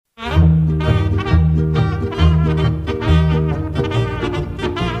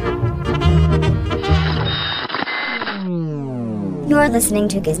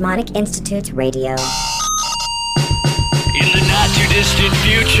listening to Gizmonic Institute's radio. In the not-too-distant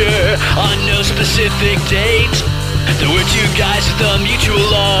future, on no specific date, there were two guys with a mutual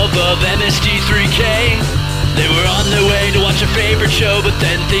love of MST3K. They were on their way to watch their favorite show, but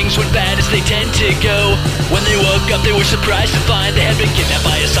then things went bad as they tend to go. When they woke up, they were surprised to find they had been kidnapped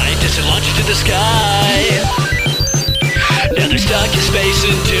by a scientist and launched into the sky. Now they're stuck in space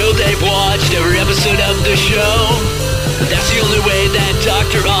until they've watched every episode of the show. That's the only way that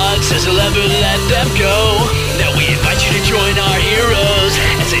Dr. Odd says he'll ever let them go. Now we invite you to join our heroes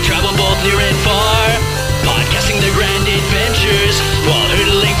as they travel both near and far, podcasting their grand adventures while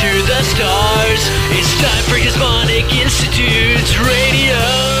hurtling through the stars. It's time for Gizmonic Institute's radio.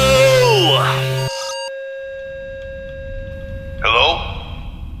 Hello?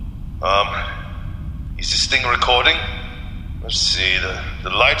 Is this thing recording? Let's see, the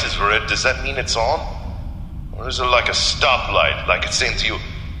light is red. Does that mean it's on? Or is it like a stoplight, like it's saying to you,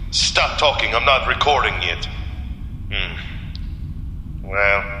 stop talking, I'm not recording yet?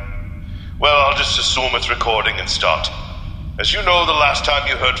 Well, I'll just assume it's recording and start. As you know, the last time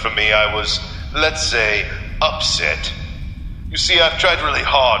you heard from me, I was, let's say, upset. You see, I've tried really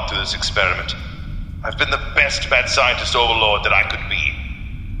hard to this experiment. I've been the best mad scientist overlord that I could be.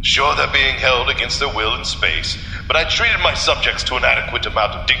 Sure, they're being held against their will in space, but I treated my subjects to an adequate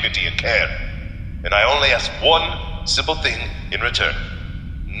amount of dignity and care. And I only asked one simple thing in return.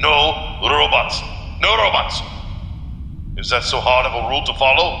 No robots. No robots. Is that so hard of a rule to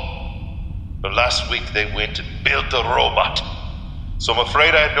follow? But last week they went and built a robot. So I'm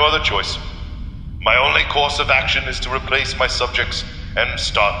afraid I had no other choice. My only course of action is to replace my subjects and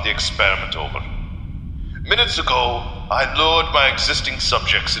start the experiment over. Minutes ago, I lured my existing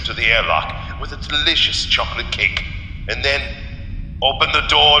subjects into the airlock with a delicious chocolate cake, and then opened the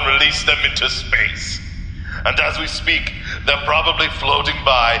door and released them into space. And as we speak, they're probably floating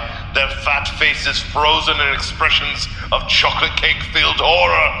by, their fat faces frozen in expressions of chocolate cake-filled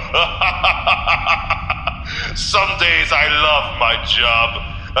horror. Some days I love my job.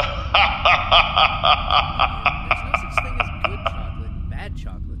 There's no such thing as good chocolate and bad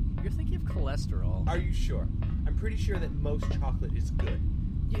chocolate. You're thinking of cholesterol. Are you sure? I'm pretty sure that most chocolate is good.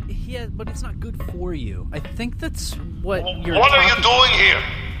 Yeah, but it's not good for you. I think that's what you're What are you doing here?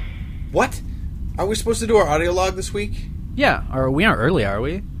 What? Are we supposed to do our audio log this week? Yeah, we aren't early, are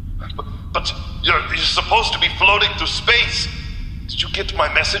we? But you're supposed to be floating through space. Did you get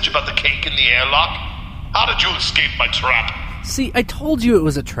my message about the cake in the airlock? How did you escape my trap? See, I told you it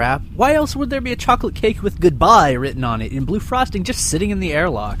was a trap. Why else would there be a chocolate cake with goodbye written on it in blue frosting just sitting in the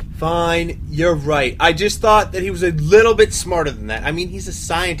airlock? Fine, you're right. I just thought that he was a little bit smarter than that. I mean, he's a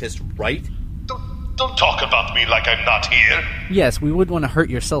scientist, right? Don't talk about me like I'm not here. Yes, we would want to hurt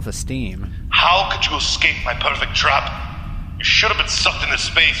your self-esteem. How could you escape my perfect trap? You should have been sucked into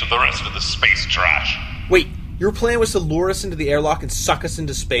space with the rest of the space trash. Wait, your plan was to lure us into the airlock and suck us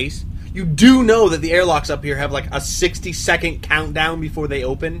into space? You do know that the airlocks up here have like a 60-second countdown before they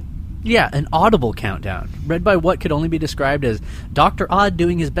open? Yeah, an audible countdown, read by what could only be described as Dr. Odd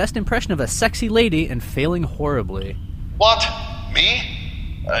doing his best impression of a sexy lady and failing horribly. What?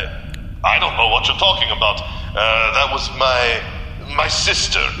 Me? I don't know what you're talking about. That was my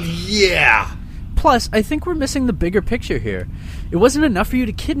sister. Yeah. Plus, I think we're missing the bigger picture here. It wasn't enough for you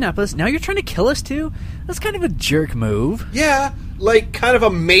to kidnap us, now you're trying to kill us too? That's kind of a jerk move. Yeah, like kind of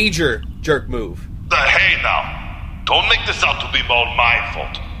a major jerk move. Hey now, don't make this out to be all my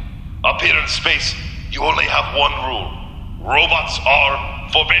fault. Up here in space, you only have one rule. Robots are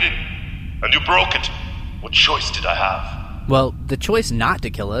forbidden. And you broke it. What choice did I have? Well, the choice not to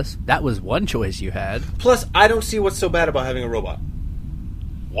kill us, that was one choice you had. Plus, I don't see what's so bad about having a robot.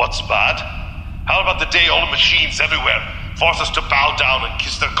 What's bad? How about the day all the machines everywhere force us to bow down and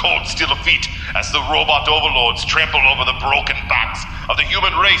kiss their cold steel feet as the robot overlords trample over the broken backs of the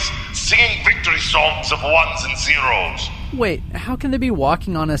human race, singing victory songs of ones and zeros? Wait, how can they be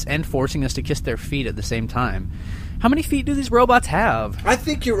walking on us and forcing us to kiss their feet at the same time? How many feet do these robots have? I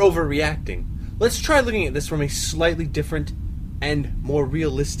think you're overreacting. Let's try looking at this from a slightly different and more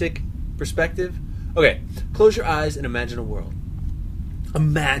realistic perspective. Okay, close your eyes and imagine a world. A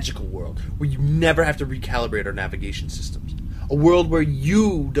magical world where you never have to recalibrate our navigation systems. A world where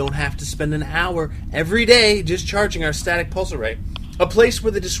you don't have to spend an hour every day just charging our static pulse array. A place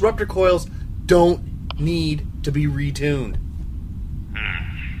where the disruptor coils don't need to be retuned.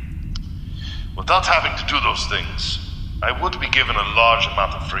 Without having to do those things, I would be given a large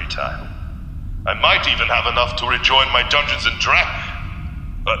amount of free time. I might even have enough to rejoin my Dungeons and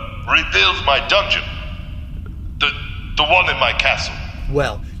rebuild my dungeon. The one in my castle.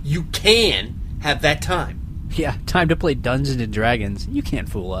 Well, you can have that time. Yeah, time to play Dungeons and Dragons. You can't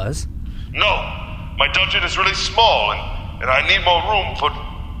fool us. No, my dungeon is really small, and I need more room for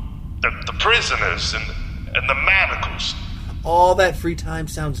the prisoners and the manacles. All that free time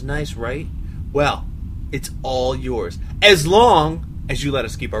sounds nice, right? Well, it's all yours, as long as you let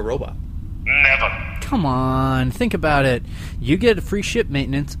us keep our robot. Never. Come on, think about it. You get free ship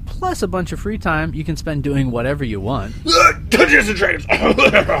maintenance, plus a bunch of free time you can spend doing whatever you want. Dungeons and Dragons!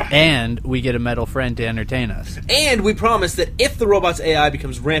 And we get a metal friend to entertain us. And we promise that if the robot's AI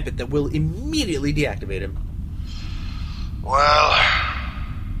becomes rampant, that we'll immediately deactivate him. Well,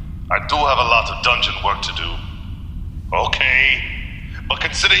 I do have a lot of dungeon work to do. Okay, but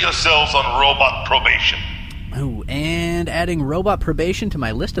consider yourselves on robot probation. Ooh, and adding robot probation to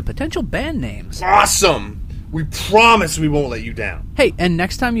my list of potential band names. Awesome! We promise we won't let you down. Hey, and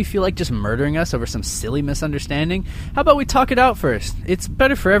next time you feel like just murdering us over some silly misunderstanding, how about we talk it out first? It's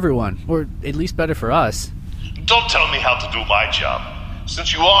better for everyone, or at least better for us. Don't tell me how to do my job.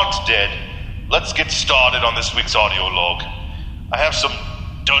 Since you aren't dead, let's get started on this week's audio log. I have some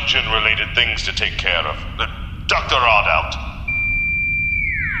dungeon-related things to take care of. Dr. Odd out.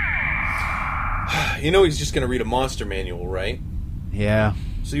 You know he's just going to read a monster manual, right? Yeah.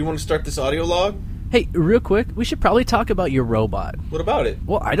 So you want to start this audio log? Hey, real quick, we should probably talk about your robot. What about it?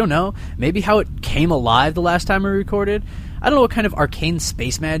 Well, I don't know. Maybe how it came alive the last time we recorded. I don't know what kind of arcane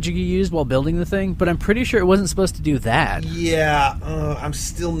space magic you used while building the thing, but I'm pretty sure it wasn't supposed to do that. Yeah, I'm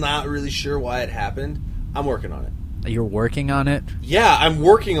still not really sure why it happened. I'm working on it. You're working on it? Yeah, I'm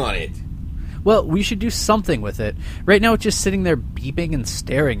working on it. Well, we should do something with it. Right now it's just sitting there beeping and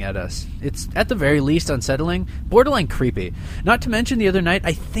staring at us. It's at the very least unsettling, borderline creepy. Not to mention the other night,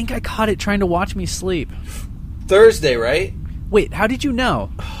 I think I caught it trying to watch me sleep. Thursday, right? Wait, how did you know?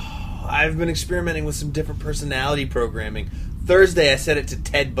 I've been experimenting with some different personality programming. Thursday I set it to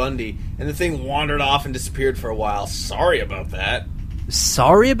Ted Bundy, and the thing wandered off and disappeared for a while. Sorry about that.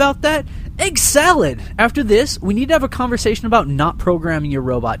 Sorry about that? Egg salad! After this, we need to have a conversation about not programming your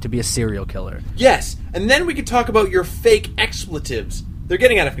robot to be a serial killer. Yes, and then we could talk about your fake expletives. They're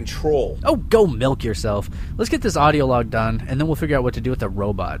getting out of control. Oh, go milk yourself. Let's get this audio log done, and then we'll figure out what to do with the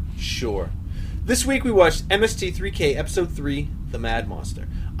robot. Sure. This week we watched MST3K Episode 3, The Mad Monster.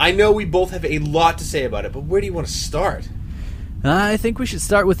 I know we both have a lot to say about it, but where do you want to start? I think we should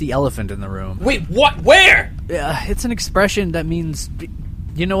start with the elephant in the room. Wait, what? Where? It's an expression that means...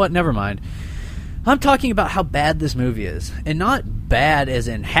 You know what? Never mind. I'm talking about how bad this movie is. And not bad as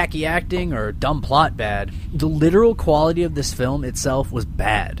in hacky acting or dumb plot bad. The literal quality of this film itself was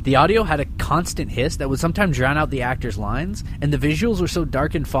bad. The audio had a constant hiss that would sometimes drown out the actors' lines, and the visuals were so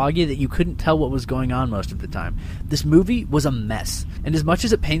dark and foggy that you couldn't tell what was going on most of the time. This movie was a mess. And as much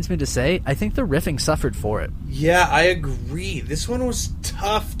as it pains me to say, I think the riffing suffered for it. Yeah, I agree. This one was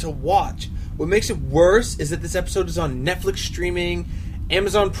tough to watch. What makes it worse is that this episode is on Netflix streaming,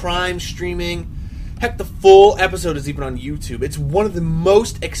 Amazon Prime streaming. Heck, the full episode is even on YouTube. It's one of the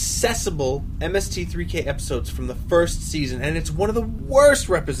most accessible MST3K episodes from the first season, and it's one of the worst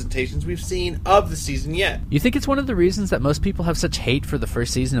representations we've seen of the season yet. You think it's one of the reasons that most people have such hate for the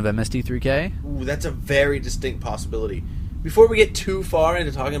first season of MST3K? Ooh, that's a very distinct possibility. Before we get too far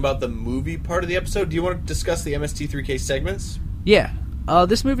into talking about the movie part of the episode, do you want to discuss the MST3K segments? Yeah.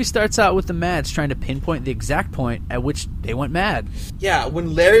 This movie starts out with the Mads trying to pinpoint the exact point at which they went mad. Yeah,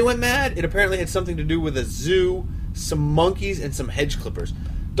 when Larry went mad, it apparently had something to do with a zoo, some monkeys, and some hedge clippers.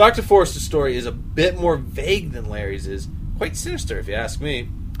 Dr. Forrester's story is a bit more vague than Larry's is. Quite sinister, if you ask me.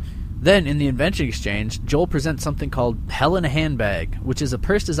 Then, in the invention exchange, Joel presents something called Hell in a Handbag, which is a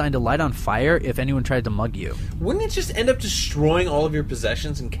purse designed to light on fire if anyone tried to mug you. Wouldn't it just end up destroying all of your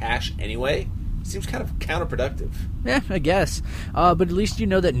possessions and cash anyway? Seems kind of counterproductive. Yeah, I guess. But at least you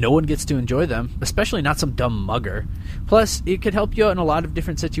know that no one gets to enjoy them, especially not some dumb mugger. Plus, it could help you out in a lot of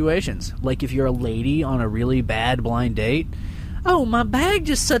different situations, like if you're a lady on a really bad blind date. Oh, my bag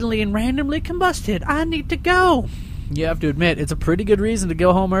just suddenly and randomly combusted. I need to go. You have to admit, it's a pretty good reason to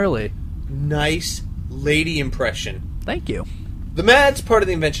go home early. Nice lady impression. Thank you. The Mads part of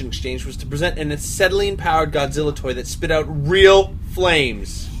the invention exchange was to present an acetylene-powered Godzilla toy that spit out real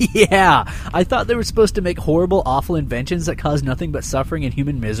flames. Yeah, I thought they were supposed to make horrible, awful inventions that cause nothing but suffering and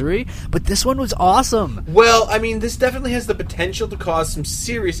human misery, but this one was awesome. Well, I mean, this definitely has the potential to cause some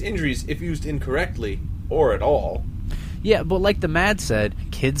serious injuries if used incorrectly, or at all. Yeah, but like the Mad said,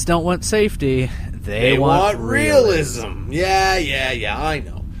 kids don't want safety, they want realism. Yeah, I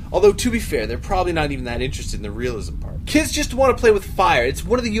know. Although, to be fair, they're probably not even that interested in the realism part. Kids just want to play with fire. It's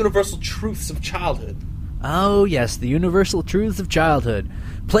one of the universal truths of childhood. Oh, yes, the universal truths of childhood.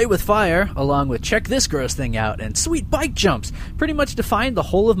 Play with fire, along with check this gross thing out, and sweet bike jumps, pretty much defined the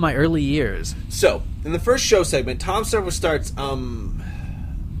whole of my early years. So, In the first show segment, Tom Servo starts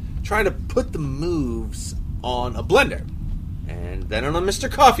trying to put the moves on a blender, and then on a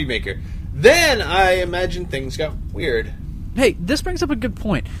Mr. Coffee Maker. Then I imagine things got weird. Hey, this brings up a good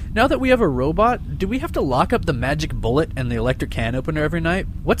point. Now that we have a robot, do we have to lock up the magic bullet and the electric can opener every night?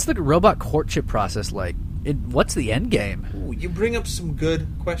 What's the robot courtship process like? What's the end game? Ooh, you bring up some good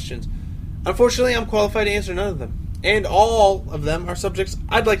questions. Unfortunately, I'm qualified to answer none of them. And all of them are subjects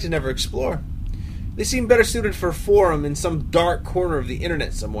I'd like to never explore. They seem better suited for a forum in some dark corner of the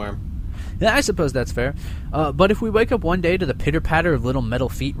internet somewhere. Yeah, I suppose that's fair. But if we wake up one day to the pitter-patter of little metal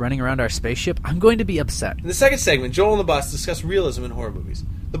feet running around our spaceship, I'm going to be upset. In the second segment, Joel and the bots discuss realism in horror movies.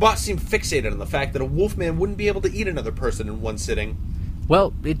 The bots seem fixated on the fact that a wolfman wouldn't be able to eat another person in one sitting.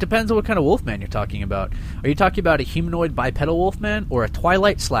 Well, it depends on what kind of wolfman you're talking about. Are you talking about a humanoid bipedal wolfman or a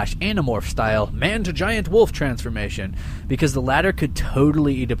Twilight/Animorph style man-to-giant wolf transformation? Because the latter could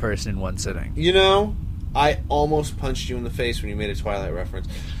totally eat a person in one sitting. You know, I almost punched you in the face when you made a Twilight reference.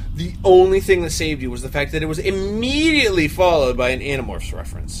 The only thing that saved you was the fact that it was immediately followed by an Animorphs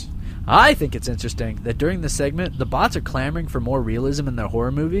reference. I think it's interesting that during this segment, the bots are clamoring for more realism in their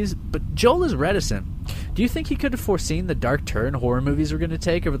horror movies, but Joel is reticent. Do you think he could have foreseen the dark turn horror movies were going to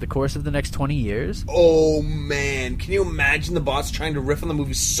take over the course of the next 20 years? Oh, man. Can you imagine the bots trying to riff on the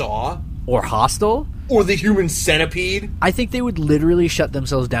movie Saw? Or Hostel? Or The Human Centipede? I think they would literally shut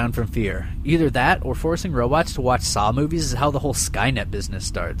themselves down from fear. Either that, or forcing robots to watch Saw movies is how the whole Skynet business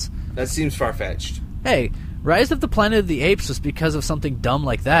starts. That seems far-fetched. Hey, Rise of the Planet of the Apes was because of something dumb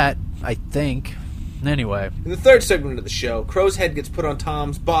like that, I think. Anyway. In the third segment of the show, Crow's head gets put on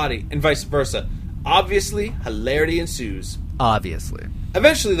Tom's body, and vice versa. Obviously, hilarity ensues. Obviously.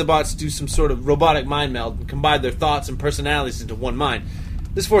 Eventually, the bots do some sort of robotic mind meld and combine their thoughts and personalities into one mind.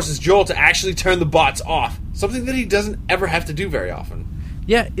 This forces Joel to actually turn the bots off, something that he doesn't ever have to do very often.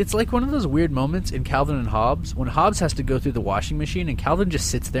 Yeah, it's like one of those weird moments in Calvin and Hobbes, when Hobbes has to go through the washing machine and Calvin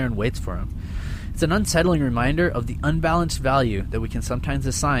just sits there and waits for him. It's an unsettling reminder of the unbalanced value that we can sometimes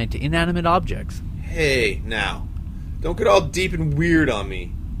assign to inanimate objects. Hey, now, don't get all deep and weird on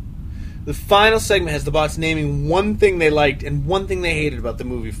me. The final segment has the bots naming one thing they liked and one thing they hated about the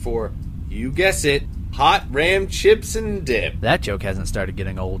movie for, you guess it, hot ram chips and dip. That joke hasn't started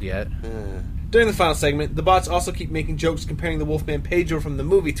getting old yet. During the final segment, the bots also keep making jokes comparing the Wolfman Pedro from the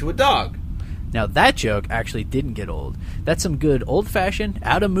movie to a dog. Now that joke actually didn't get old. That's some good old-fashioned,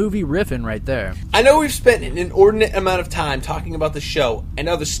 out-of-movie riffing right there. I know we've spent an inordinate amount of time talking about the show and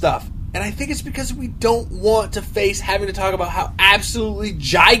other stuff, and I think it's because we don't want to face having to talk about how absolutely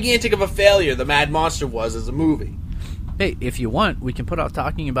gigantic of a failure The Mad Monster was as a movie. Hey, if you want, we can put off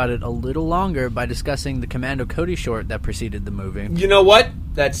talking about it a little longer by discussing the Commando Cody short that preceded the movie. You know what?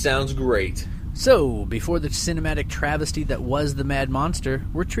 That sounds great. So, before the cinematic travesty that was The Mad Monster,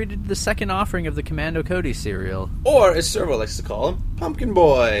 we're treated to the second offering of the Commando Cody serial. Or, as Servo likes to call him, Pumpkin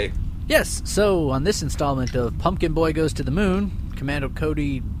Boy. Yes, so on this installment of Pumpkin Boy Goes to the Moon, Commando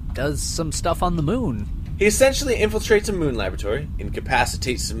Cody does some stuff on the moon. He essentially infiltrates a moon laboratory,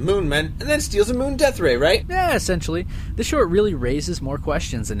 incapacitates some moon men, and then steals a moon death ray, right? Yeah, essentially. The short really raises more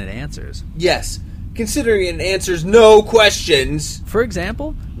questions than it answers. Yes, considering it answers no questions. For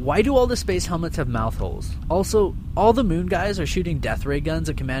example, why do all the space helmets have mouth holes? Also, all the moon guys are shooting death ray guns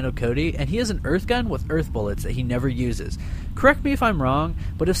at Commando Cody, and he has an earth gun with earth bullets that he never uses. Correct me if I'm wrong,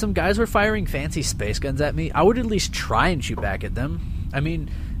 but if some guys were firing fancy space guns at me, I would at least try and shoot back at them. I mean,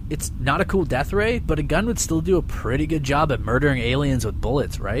 it's not a cool death ray, but a gun would still do a pretty good job at murdering aliens with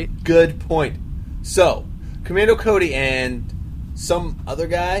bullets, right? Good point. So, Commando Cody and some other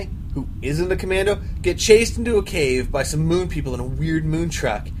guy who isn't a commando get chased into a cave by some moon people in a weird moon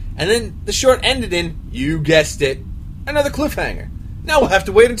truck. And then the short ended in, you guessed it, another cliffhanger. Now we'll have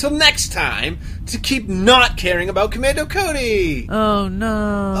to wait until next time to keep not caring about Commando Cody. Oh,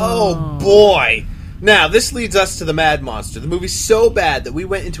 no. Oh, boy. Now, this leads us to The Mad Monster. The movie's so bad that we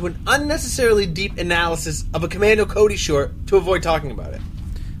went into an unnecessarily deep analysis of a Commando Cody short to avoid talking about it.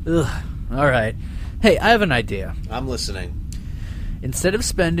 Ugh. All right. Hey, I have an idea. I'm listening. Instead of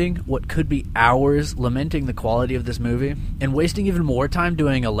spending what could be hours lamenting the quality of this movie, and wasting even more time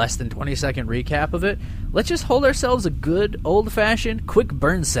doing a less than 20-second recap of it, let's just hold ourselves a good, old-fashioned, quick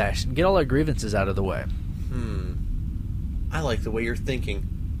burn sesh and get all our grievances out of the way. I like the way you're thinking.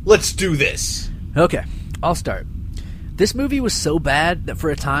 Let's do this! Okay, I'll start. This movie was so bad that for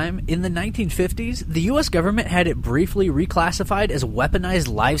a time, in the 1950s, the U.S. government had it briefly reclassified as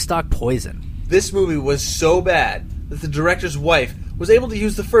weaponized livestock poison. This movie was so bad that the director's wife was able to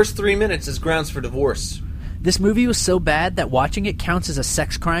use the first 3 minutes as grounds for divorce. This movie was so bad that watching it counts as a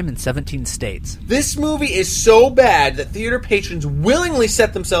sex crime in 17 states. This movie is so bad that theater patrons willingly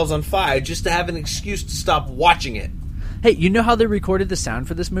set themselves on fire just to have an excuse to stop watching it. Hey, you know how they recorded the sound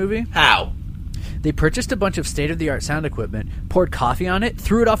for this movie? How? They purchased a bunch of state-of-the-art sound equipment, poured coffee on it,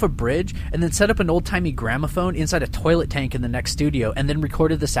 threw it off a bridge, and then set up an old-timey gramophone inside a toilet tank in the next studio, and then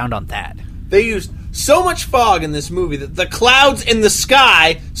recorded the sound on that. They used so much fog in this movie that the clouds in the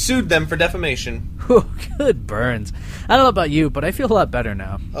sky sued them for defamation. Whew, good burns. I don't know about you, but I feel a lot better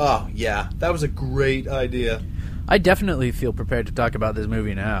now. Oh, yeah. That was a great idea. I definitely feel prepared to talk about this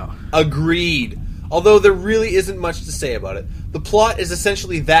movie now. Agreed. Although there really isn't much to say about it. The plot is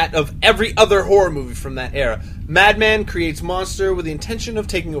essentially that of every other horror movie from that era. Madman creates monster with the intention of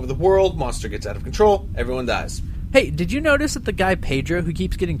taking over the world. Monster gets out of control. Everyone dies. Hey, did you notice that the guy Pedro who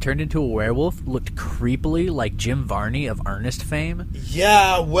keeps getting turned into a werewolf looked creepily like Jim Varney of Ernest fame?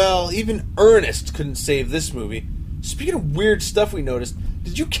 Yeah, well, even Ernest couldn't save this movie. Speaking of weird stuff we noticed,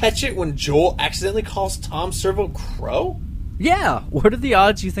 did you catch it when Joel accidentally calls Tom Servo Crow? Yeah, what are the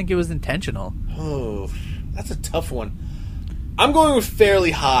odds you think it was intentional? Oh, that's a tough one. I'm going with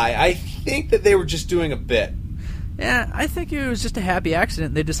fairly high. I think that they were just doing a bit. Yeah, I think it was just a happy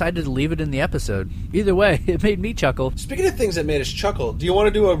accident. They decided to leave it in the episode. Either way, it made me chuckle. Speaking of things that made us chuckle, do you want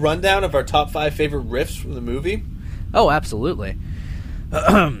to do a rundown of our top 5 favorite riffs from the movie? Oh, absolutely.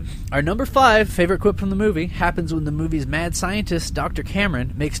 Our number 5 favorite quip from the movie happens when the movie's mad scientist, Dr.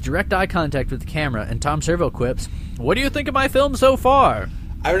 Cameron, makes direct eye contact with the camera, and Tom Servo quips, "What do you think of my film so far?"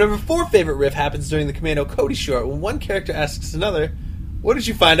 Our number 4 favorite riff happens during the Commando Cody short when one character asks another, "What did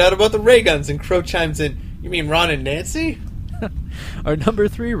you find out about the ray guns?" And Crow chimes in, "You mean Ron and Nancy?" Our number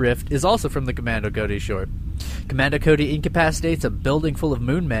 3 riff is also from the Commando Cody short. Commando Cody incapacitates a building full of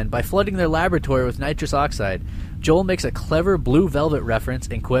moon men by flooding their laboratory with nitrous oxide. Joel makes a clever Blue Velvet reference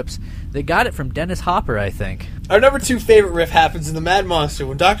and quips, "They got it from Dennis Hopper, I think." Our number 2 favorite riff happens in The Mad Monster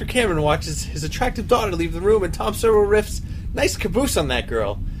when Dr. Cameron watches his attractive daughter leave the room and Tom Servo riffs, "Nice caboose on that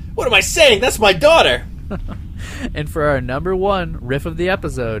girl. What am I saying? That's my daughter." And for our number 1 riff of the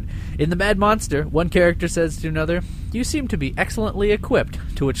episode, in The Mad Monster, one character says to another, "You seem to be excellently equipped,"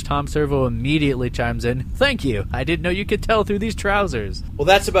 to which Tom Servo immediately chimes in, "Thank you. I didn't know you could tell through these trousers." Well,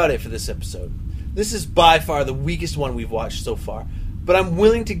 that's about it for this episode. This is by far the weakest one we've watched so far, but I'm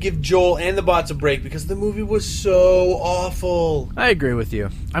willing to give Joel and the bots a break because the movie was so awful. I agree with you.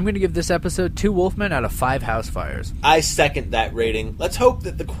 I'm going to give this episode 2 Wolfmen out of 5 house fires. I second that rating. Let's hope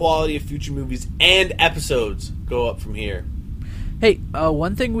that the quality of future movies and episodes go up from here. Hey,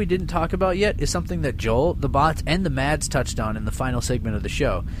 one thing we didn't talk about yet is something that Joel, the bots, and the Mads touched on in the final segment of the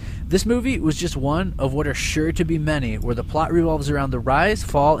show. This movie was just one of what are sure to be many, where the plot revolves around the rise,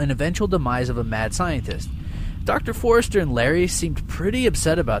 fall, and eventual demise of a mad scientist. Dr. Forrester and Larry seemed pretty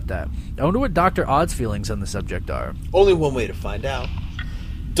upset about that. I wonder what Dr. Odd's feelings on the subject are. Only one way to find out.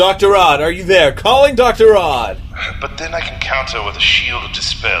 Dr. Odd, are you there? Calling Dr. Odd! But then I can counter with a shield of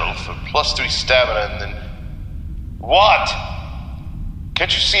dispel for +3 stamina and then... What?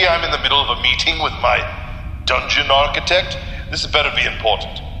 Can't you see I'm in the middle of a meeting with my dungeon architect? This had better be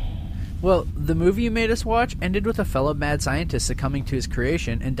important. Well, the movie you made us watch ended with a fellow mad scientist succumbing to his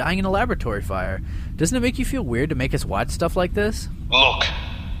creation and dying in a laboratory fire. Doesn't it make you feel weird to make us watch stuff like this? Look,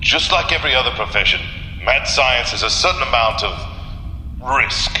 just like every other profession, mad science has a certain amount of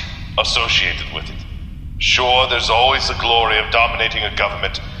risk associated with it. Sure, there's always the glory of dominating a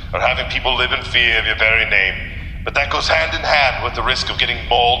government or having people live in fear of your very name, but that goes hand in hand with the risk of getting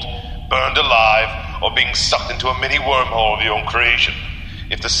mauled, burned alive, or being sucked into a mini wormhole of your own creation.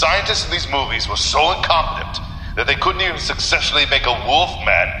 If the scientists in these movies were so incompetent that they couldn't even successfully make a wolf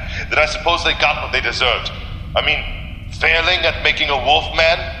man, then I suppose they got what they deserved. I mean, failing at making a wolf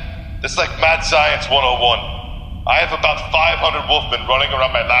man? That's like mad science 101. I have about 500 wolfmen running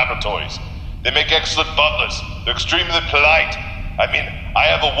around my laboratories. They make excellent butlers. They're extremely polite. I mean,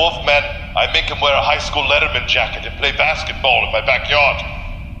 I have a wolf man. I make him wear a high school Letterman jacket and play basketball in my backyard.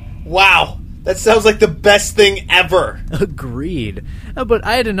 Wow! That sounds like the best thing ever. Agreed. But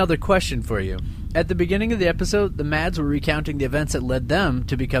I had another question for you. At the beginning of the episode, the Mads were recounting the events that led them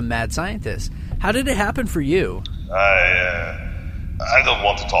to become mad scientists. How did it happen for you? I don't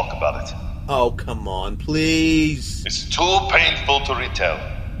want to talk about it. Oh, come on, please. It's too painful to retell.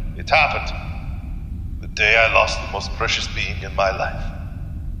 It happened the day I lost the most precious being in my life.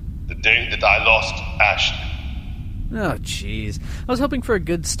 The day that I lost Ashley. Oh, jeez. I was hoping for a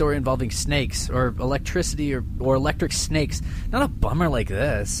good story involving snakes, or electricity, or electric snakes. Not a bummer like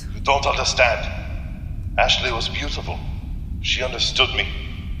this. You don't understand. Ashley was beautiful. She understood me.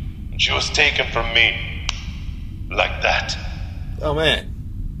 And she was taken from me. Like that. Oh,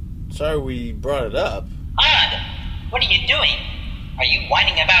 man. Sorry we brought it up. Odd, what are you doing? Are you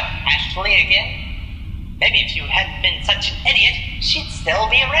whining about Ashley again? Maybe if you hadn't been such an idiot, she'd still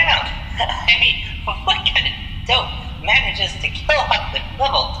be around. I mean, what kind of dope manages to kill off the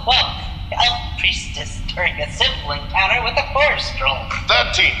level 12 elf priestess during a simple encounter with a forest troll?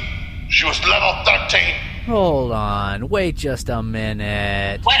 13. She was level 13. Hold on. Wait just a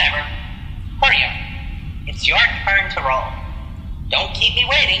minute. Whatever. Hurry up. It's your turn to roll. Don't keep me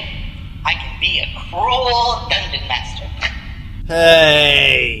waiting. I can be a cruel dungeon master.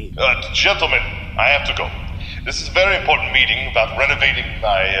 Hey! Gentlemen, I have to go. This is a very important meeting about renovating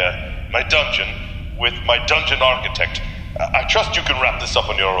my dungeon with my dungeon architect. I trust you can wrap this up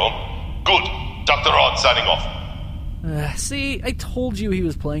on your own. Good. Dr. Odd signing off. See, I told you he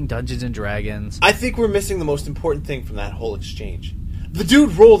was playing Dungeons and Dragons. I think we're missing the most important thing from that whole exchange. The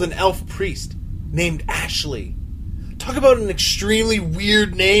dude rolled an elf priest named Ashley. Talk about an extremely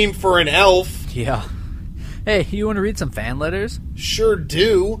weird name for an elf. Yeah. Hey, you want to read some fan letters? Sure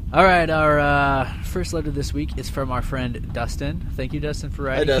do. All right, our first letter this week is from our friend Dustin. Thank you, Dustin, for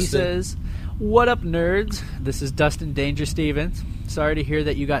writing. Hi, Dustin. He says, "What up, nerds? This is Dustin Danger Stevens. Sorry to hear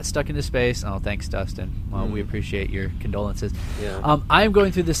that you got stuck into space." Oh, thanks, Dustin. Well, we appreciate your condolences. Yeah. I am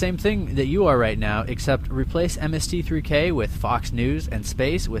going through the same thing that you are right now, except replace MST3K with Fox News and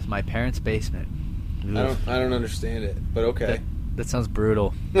space with my parents' basement. I don't understand it, but okay. That sounds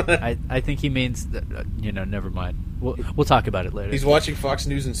brutal. I think he means that, never mind. We'll talk about it later. He's watching Fox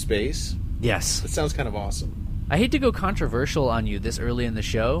News in space? Yes. That sounds kind of awesome. I hate to go controversial on you this early in the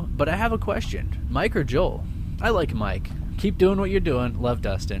show, but I have a question. Mike or Joel? I like Mike. Keep doing what you're doing. Love,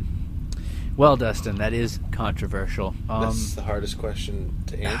 Dustin. Well, Dustin, that is controversial. That's the hardest question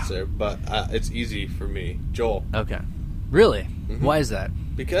to answer, but it's easy for me. Joel. Okay. Really? Mm-hmm. Why is that?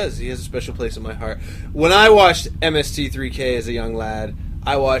 Because he has a special place in my heart. When I watched MST3K as a young lad,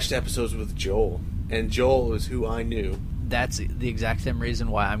 I watched episodes with Joel, and Joel was who I knew. That's the exact same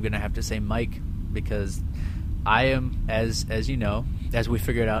reason why I'm going to have to say Mike, because I am, as you know, as we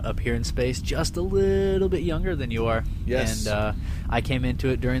figured out up here in space, just a little bit younger than you are. Yes. And I came into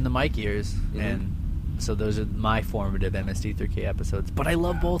it during the Mike years, and so those are my formative MST3K episodes. But I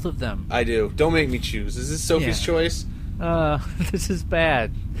love both of them. I do. Don't make me choose. Is this Sophie's choice? This is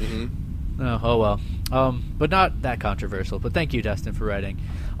bad. Mm-hmm. Oh well. But not that controversial. But thank you, Dustin, for writing.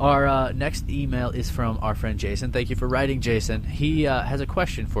 Our next email is from our friend Jason. Thank you for writing, Jason. He has a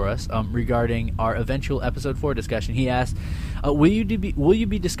question for us regarding our eventual episode 4 discussion. He asked, will you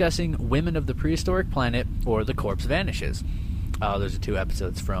be discussing Women of the Prehistoric Planet or The Corpse Vanishes? Those are 2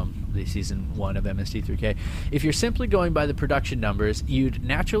 episodes from the season 1 of MST3K. If you're simply going by the production numbers, you'd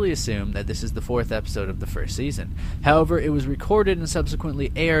naturally assume that this is the 4th episode of the first season. However, it was recorded and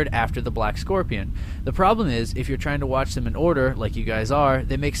subsequently aired after The Black Scorpion. The problem is, if you're trying to watch them in order, like you guys are,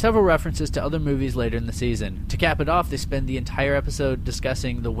 they make several references to other movies later in the season. To cap it off, they spend the entire episode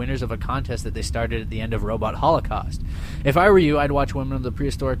discussing the winners of a contest that they started at the end of Robot Holocaust. If I were you, I'd watch Women of the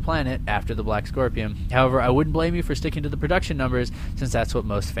Prehistoric Planet after The Black Scorpion. However, I wouldn't blame you for sticking to the production numbers, since that's what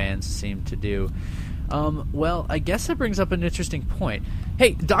most fans seem to do. Well, I guess that brings up an interesting point.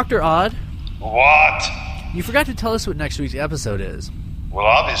 Hey, Dr. Odd. What? You forgot to tell us what next week's episode is. Well,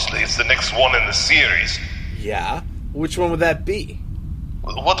 obviously, it's the next one in the series. Yeah? Which one would that be?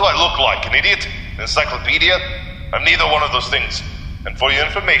 What do I look like, an idiot? An encyclopedia? I'm neither one of those things. And for your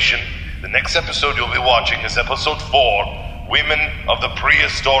information, the next episode you'll be watching is episode 4, Women of the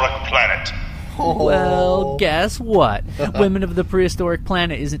Prehistoric Planet. Well, guess what? Women of the Prehistoric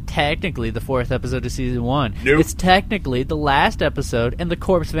Planet isn't technically the 4th episode of Season 1. Nope. It's technically the last episode, and The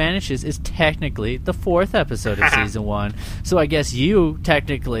Corpse Vanishes is technically the 4th episode of Season 1. So I guess you,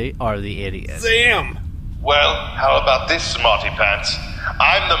 technically, are the idiot. Sam! Well, how about this, Smarty Pants?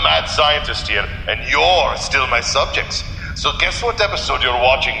 I'm the mad scientist here, and you're still my subjects. So guess what episode you're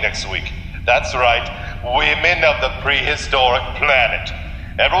watching next week? That's right, Women of the Prehistoric Planet.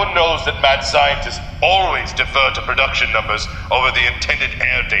 Everyone knows that mad scientists always defer to production numbers over the intended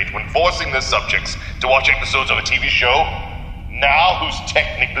air date when forcing their subjects to watch episodes of a TV show. Now who's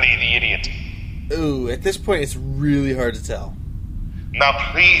technically the idiot? Ooh, at this point it's really hard to tell. Now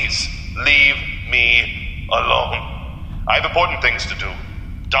please, leave me alone. I have important things to do.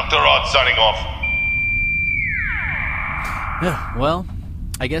 Dr. Odd signing off. Well,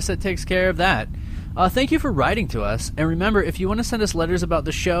 I guess that takes care of that. Thank you for writing to us. And remember, if you want to send us letters about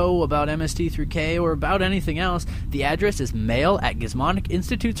the show, about MST3K, or about anything else, the address is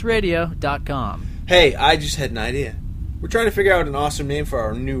mail@gizmonicinstitutesradio.com. Hey, I just had an idea. We're trying to figure out an awesome name for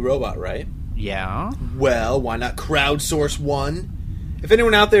our new robot, right? Yeah? Well, why not crowdsource one? If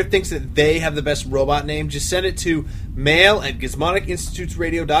anyone out there thinks that they have the best robot name, just send it to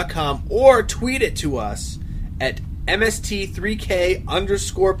mail@gizmonicinstitutesradio.com or tweet it to us at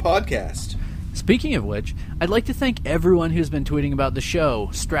MST3K_podcast. Speaking of which, I'd like to thank everyone who's been tweeting about the show.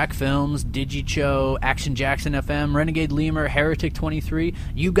 Strack Films, DigiCho, Action Jackson FM, Renegade Lemur, Heretic 23.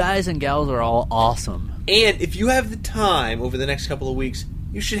 You guys and gals are all awesome. And if you have the time over the next couple of weeks,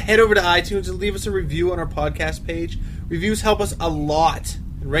 you should head over to iTunes and leave us a review on our podcast page. Reviews help us a lot.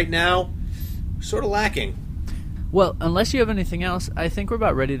 And right now, we're sort of lacking. Well, unless you have anything else, I think we're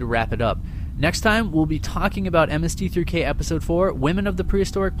about ready to wrap it up. Next time, we'll be talking about MST3K Episode 4, Women of the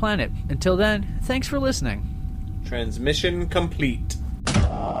Prehistoric Planet. Until then, thanks for listening. Transmission complete.